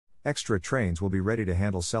extra trains will be ready to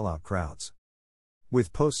handle sellout crowds.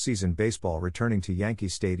 With postseason baseball returning to Yankee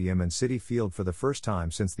Stadium and Citi Field for the first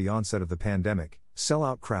time since the onset of the pandemic,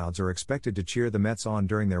 sellout crowds are expected to cheer the Mets on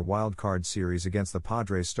during their wild card series against the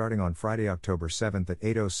Padres starting on Friday, October 7 at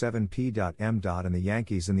 8:07 p.m. and the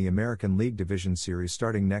Yankees in the American League Division Series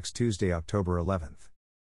starting next Tuesday, October 11.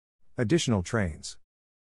 Additional trains.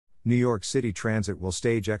 New York City Transit will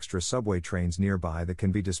stage extra subway trains nearby that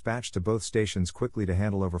can be dispatched to both stations quickly to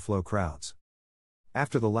handle overflow crowds.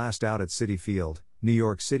 After the last out at Citi Field, New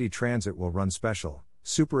York City Transit will run special,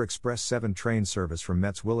 Super Express 7 train service from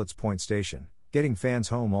Mets Willets Point Station, getting fans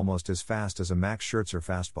home almost as fast as a Max Scherzer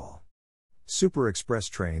fastball. Super Express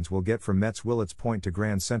trains will get from Mets Willets Point to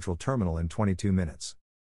Grand Central Terminal in 22 minutes.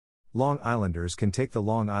 Long Islanders can take the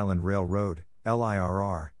Long Island Railroad,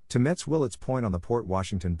 LIRR, to Mets Willets Point on the Port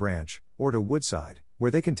Washington branch, or to Woodside,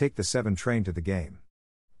 where they can take the 7 train to the game.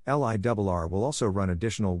 LIRR will also run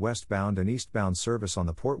additional westbound and eastbound service on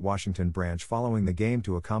the Port Washington branch following the game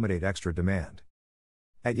to accommodate extra demand.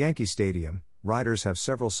 At Yankee Stadium, riders have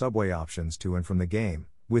several subway options to and from the game,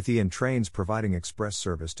 with the and trains providing express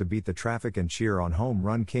service to beat the traffic and cheer on home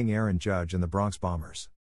run king Aaron Judge and the Bronx Bombers.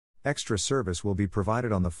 Extra service will be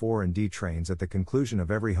provided on the 4 and D trains at the conclusion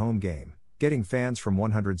of every home game, getting fans from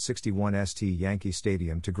 161 St. Yankee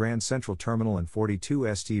Stadium to Grand Central Terminal and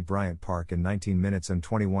 42 St. Bryant Park in 19 minutes and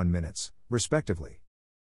 21 minutes, respectively.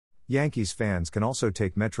 Yankees fans can also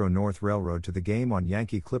take Metro North Railroad to the game on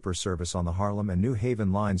Yankee Clipper service on the Harlem and New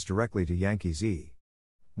Haven lines directly to Yankees E.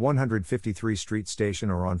 153 Street Station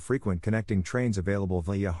or on frequent connecting trains available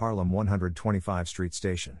via Harlem 125 Street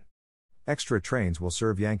Station. Extra trains will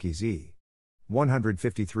serve Yankees E.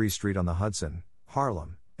 153 Street on the Hudson,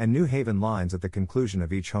 Harlem, and New Haven lines at the conclusion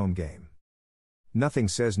of each home game. Nothing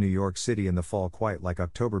says New York City in the fall quite like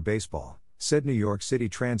October baseball, said New York City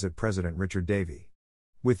Transit President Richard Davey.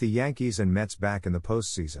 With the Yankees and Mets back in the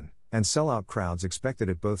postseason, and sellout crowds expected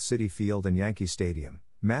at both Citi Field and Yankee Stadium,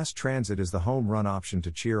 mass transit is the home run option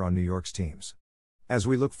to cheer on New York's teams. As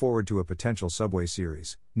we look forward to a potential subway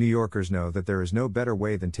series, New Yorkers know that there is no better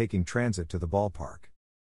way than taking transit to the ballpark.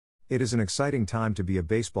 It is an exciting time to be a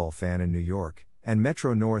baseball fan in New York, and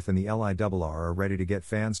Metro North and the LIRR are ready to get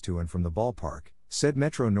fans to and from the ballpark, said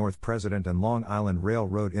Metro North President and Long Island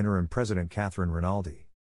Railroad Interim President Catherine Rinaldi.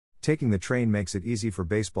 Taking the train makes it easy for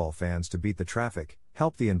baseball fans to beat the traffic,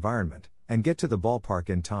 help the environment, and get to the ballpark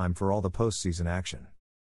in time for all the postseason action.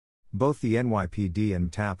 Both the NYPD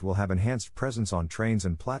and MTAP will have enhanced presence on trains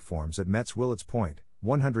and platforms at Mets Willets Point,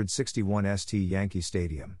 161 St. Yankee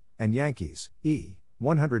Stadium, and Yankees E.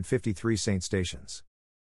 153 St. stations.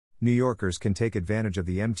 New Yorkers can take advantage of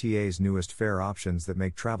the MTA's newest fare options that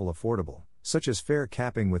make travel affordable, such as fare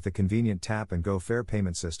capping with the convenient Tap and Go fare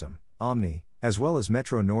payment system, Omni, as well as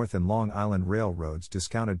Metro North and Long Island Railroad's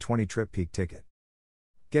discounted 20-trip peak ticket.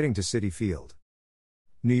 Getting to Citi Field.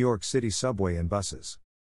 New York City subway and buses.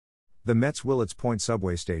 The Mets Willets Point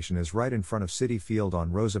subway station is right in front of Citi Field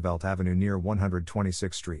on Roosevelt Avenue near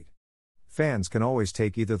 126th Street. Fans can always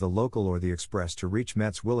take either the local or the express to reach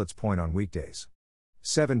Mets Willets Point on weekdays.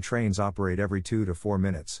 7 trains operate every 2 to 4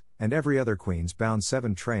 minutes, and every other Queens-bound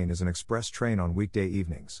 7 train is an express train on weekday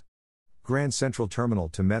evenings. Grand Central Terminal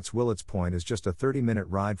to Mets Willets Point is just a 30-minute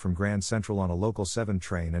ride from Grand Central on a local 7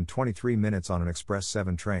 train and 23 minutes on an express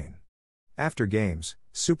 7 train. After games,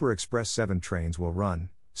 Super Express 7 trains will run,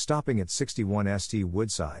 stopping at 61 St.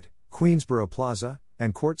 Woodside, Queensboro Plaza,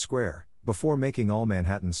 and Court Square, before making all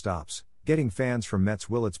Manhattan stops, getting fans from Mets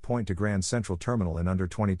Willets Point to Grand Central Terminal in under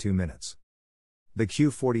 22 minutes. The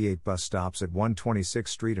Q48 bus stops at 126th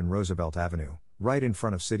Street and Roosevelt Avenue, right in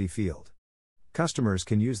front of Citi Field. Customers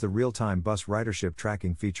can use the real-time bus ridership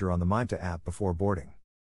tracking feature on the MyMta app before boarding.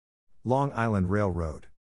 Long Island Railroad.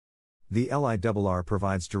 The LIRR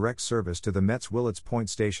provides direct service to the Mets Willets Point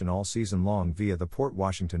station all season long via the Port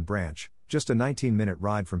Washington branch, just a 19-minute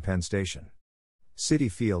ride from Penn Station.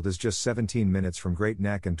 Citi Field is just 17 minutes from Great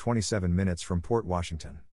Neck and 27 minutes from Port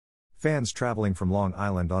Washington. Fans traveling from Long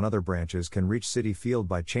Island on other branches can reach Citi Field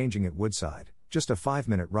by changing at Woodside, just a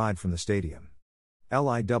 5-minute ride from the stadium.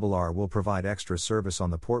 LIRR will provide extra service on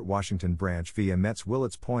the Port Washington branch via Mets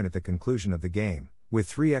Willets Point at the conclusion of the game, with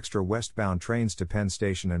 3 extra westbound trains to Penn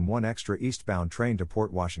Station and 1 extra eastbound train to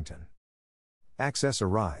Port Washington. Access a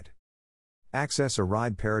Ride. Access a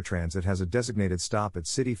Ride Paratransit has a designated stop at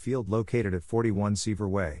Citi Field located at 41 Seaver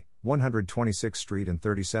Way, 126th Street and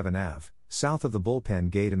 37 Ave, south of the bullpen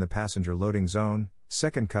gate in the passenger loading zone,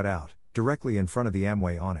 second cutout, directly in front of the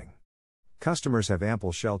Amway awning. Customers have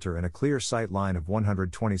ample shelter and a clear sight line of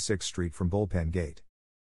 126th Street from bullpen gate.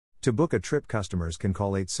 To book a trip, customers can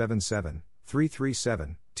call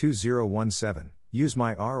 877-337-2017, use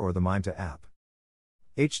my R or the Mimta app.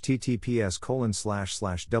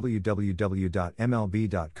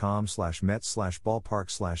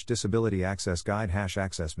 https://www.mlb.com/mets/ballpark/disability access guide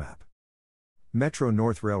 #access map. Metro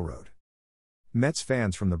North Railroad. Mets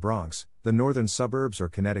fans from the Bronx, the northern suburbs or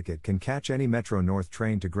Connecticut can catch any Metro North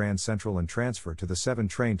train to Grand Central and transfer to the 7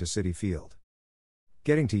 train to Citi Field.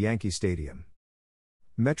 Getting to Yankee Stadium.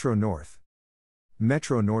 Metro North.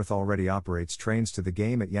 Metro North already operates trains to the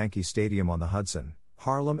game at Yankee Stadium on the Hudson,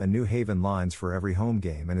 Harlem and New Haven lines for every home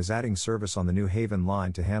game and is adding service on the New Haven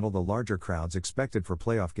line to handle the larger crowds expected for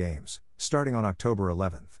playoff games, starting on October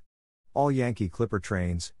 11th. All Yankee Clipper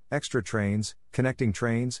trains, extra trains, connecting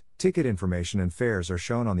trains, ticket information and fares are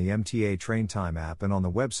shown on the MTA Train Time app and on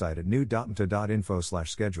the website at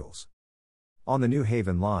new.mta.info/schedules. On the New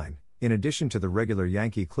Haven line, in addition to the regular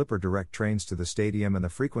Yankee Clipper direct trains to the stadium and the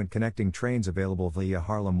frequent connecting trains available via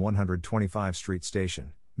Harlem 125 Street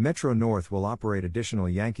Station, Metro North will operate additional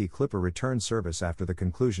Yankee Clipper return service after the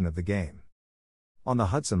conclusion of the game. On the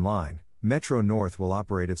Hudson line, Metro North will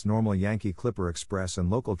operate its normal Yankee Clipper Express and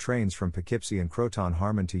local trains from Poughkeepsie and Croton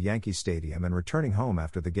Harmon to Yankee Stadium and returning home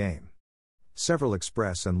after the game. Several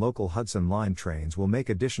express and local Hudson Line trains will make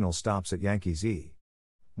additional stops at Yankees E.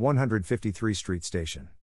 153 Street Station.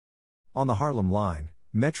 On the Harlem line,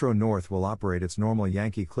 Metro North will operate its normal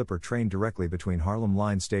Yankee Clipper train directly between Harlem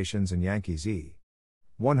Line stations and Yankees E.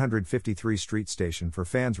 153 Street Station for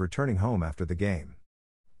fans returning home after the game.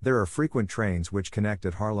 There are frequent trains which connect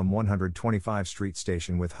at Harlem 125 Street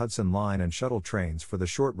Station with Hudson Line and shuttle trains for the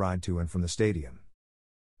short ride to and from the stadium.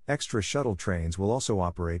 Extra shuttle trains will also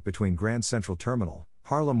operate between Grand Central Terminal,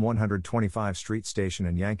 Harlem 125 Street Station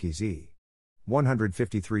and Yankees E.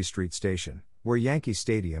 153 Street Station, where Yankee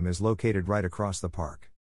Stadium is located right across the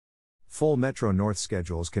park. Full Metro North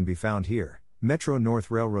schedules can be found here, Metro North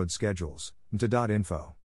Railroad schedules,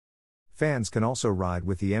 mta.info. Fans can also ride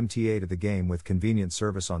with the MTA to the game with convenient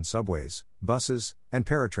service on subways, buses, and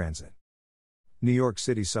paratransit. New York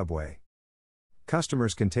City Subway.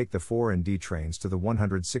 Customers can take the 4 and D trains to the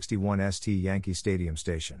 161 St. Yankee Stadium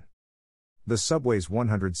Station. The subway's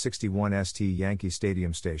 161 St. Yankee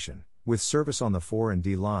Stadium Station, with service on the 4 and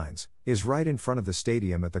D lines, is right in front of the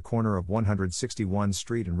stadium at the corner of 161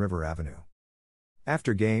 Street and River Avenue.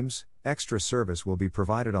 After games, extra service will be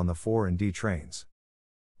provided on the 4 and D trains.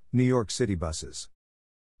 New York City buses.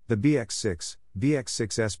 The BX6,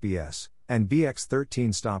 BX6 SBS, and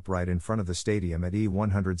BX13 stop right in front of the stadium at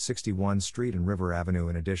E161 Street and River Avenue.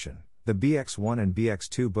 In addition, the BX1 and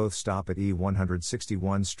BX2 both stop at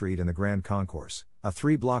E161 Street and the Grand Concourse, a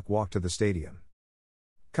 3-block walk to the stadium.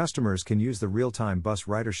 Customers can use the real-time bus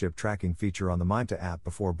ridership tracking feature on the Mimta app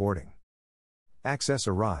before boarding. Access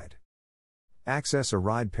a Ride. Access a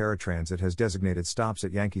Ride Paratransit has designated stops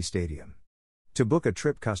at Yankee Stadium. To book a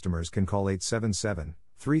trip, customers can call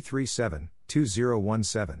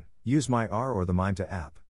 877-337-2017, use my R or the Mimta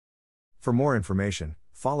app. For more information,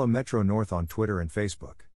 follow Metro North on Twitter and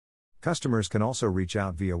Facebook. Customers can also reach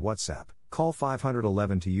out via WhatsApp, call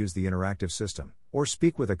 511 to use the interactive system, or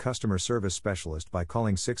speak with a customer service specialist by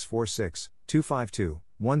calling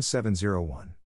 646-252-1701.